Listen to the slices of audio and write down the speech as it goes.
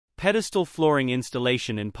Pedestal flooring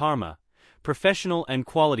installation in Parma, professional and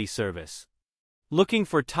quality service. Looking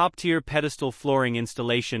for top-tier pedestal flooring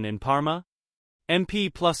installation in Parma?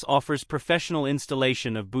 MP Plus offers professional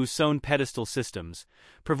installation of Buzon Pedestal Systems,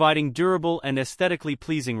 providing durable and aesthetically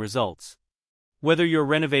pleasing results. Whether you're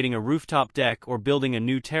renovating a rooftop deck or building a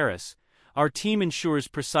new terrace, our team ensures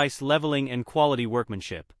precise leveling and quality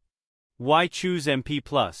workmanship. Why choose MP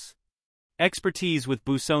Plus? Expertise with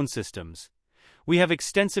Buzon Systems. We have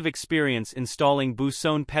extensive experience installing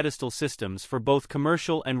Buzon Pedestal Systems for both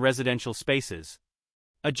commercial and residential spaces.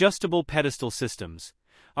 Adjustable Pedestal Systems.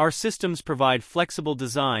 Our systems provide flexible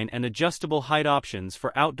design and adjustable height options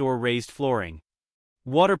for outdoor raised flooring.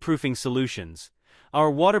 Waterproofing solutions. Our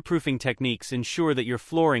waterproofing techniques ensure that your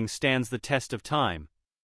flooring stands the test of time.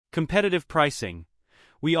 Competitive pricing.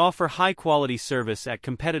 We offer high-quality service at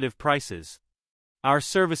competitive prices. Our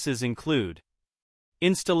services include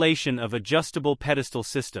installation of adjustable pedestal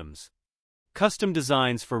systems, custom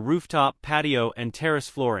designs for rooftop, patio, and terrace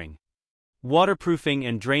flooring, waterproofing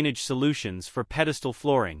and drainage solutions for pedestal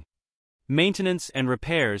flooring, maintenance and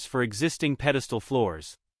repairs for existing pedestal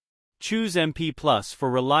floors. Choose MP Plus for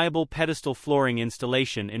reliable pedestal flooring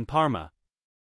installation in Parma.